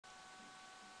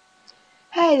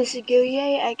Hi, this is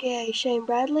Gillier, aka Shane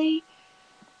Bradley,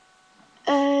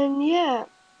 and yeah,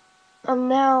 I'm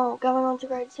now going on to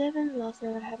grade 7. Last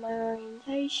night I had my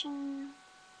orientation.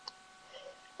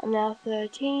 I'm now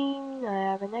 13.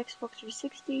 I have an Xbox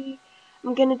 360.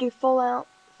 I'm gonna do Fallout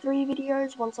 3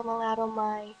 videos once I'm allowed on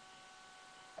my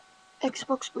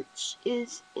Xbox, which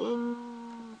is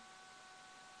in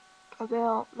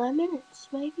about 9 minutes,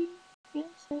 maybe? Yes,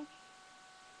 maybe.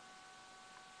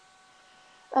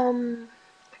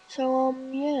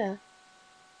 Yeah.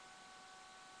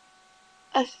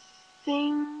 I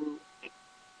think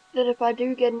that if I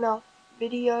do get enough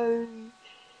video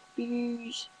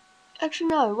views.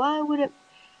 Actually, no, why would it?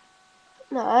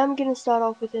 No, I'm gonna start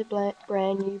off with a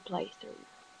brand new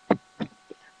playthrough.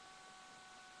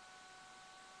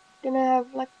 Gonna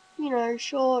have, like,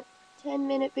 short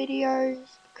 10-minute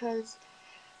videos because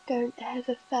I don't have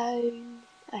a phone.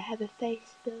 I have a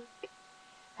Facebook.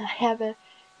 I have a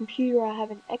computer. I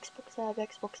have an Xbox. I have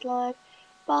Xbox Live.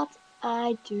 But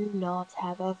I do not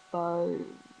have a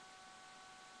phone.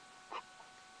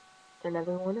 Don't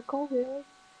ever want to call me.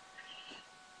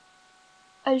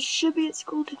 I should be at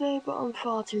school today, but I'm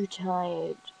far too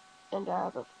tired. And I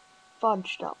have a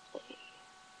fudged up day.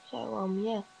 So,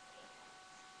 yeah.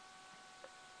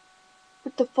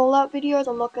 With the Fallout videos,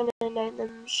 I'm not gonna name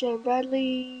them Shane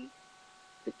Bradley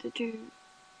with the 2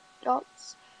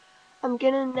 dots. I'm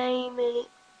gonna name it.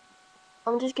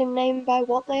 I'm just gonna name them by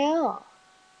what they are.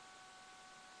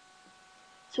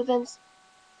 So then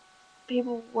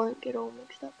people won't get all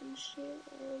mixed up and shit.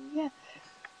 And yeah.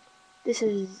 This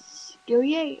is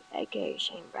Gillier, aka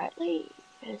Shane Bradley.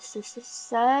 This is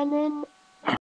signing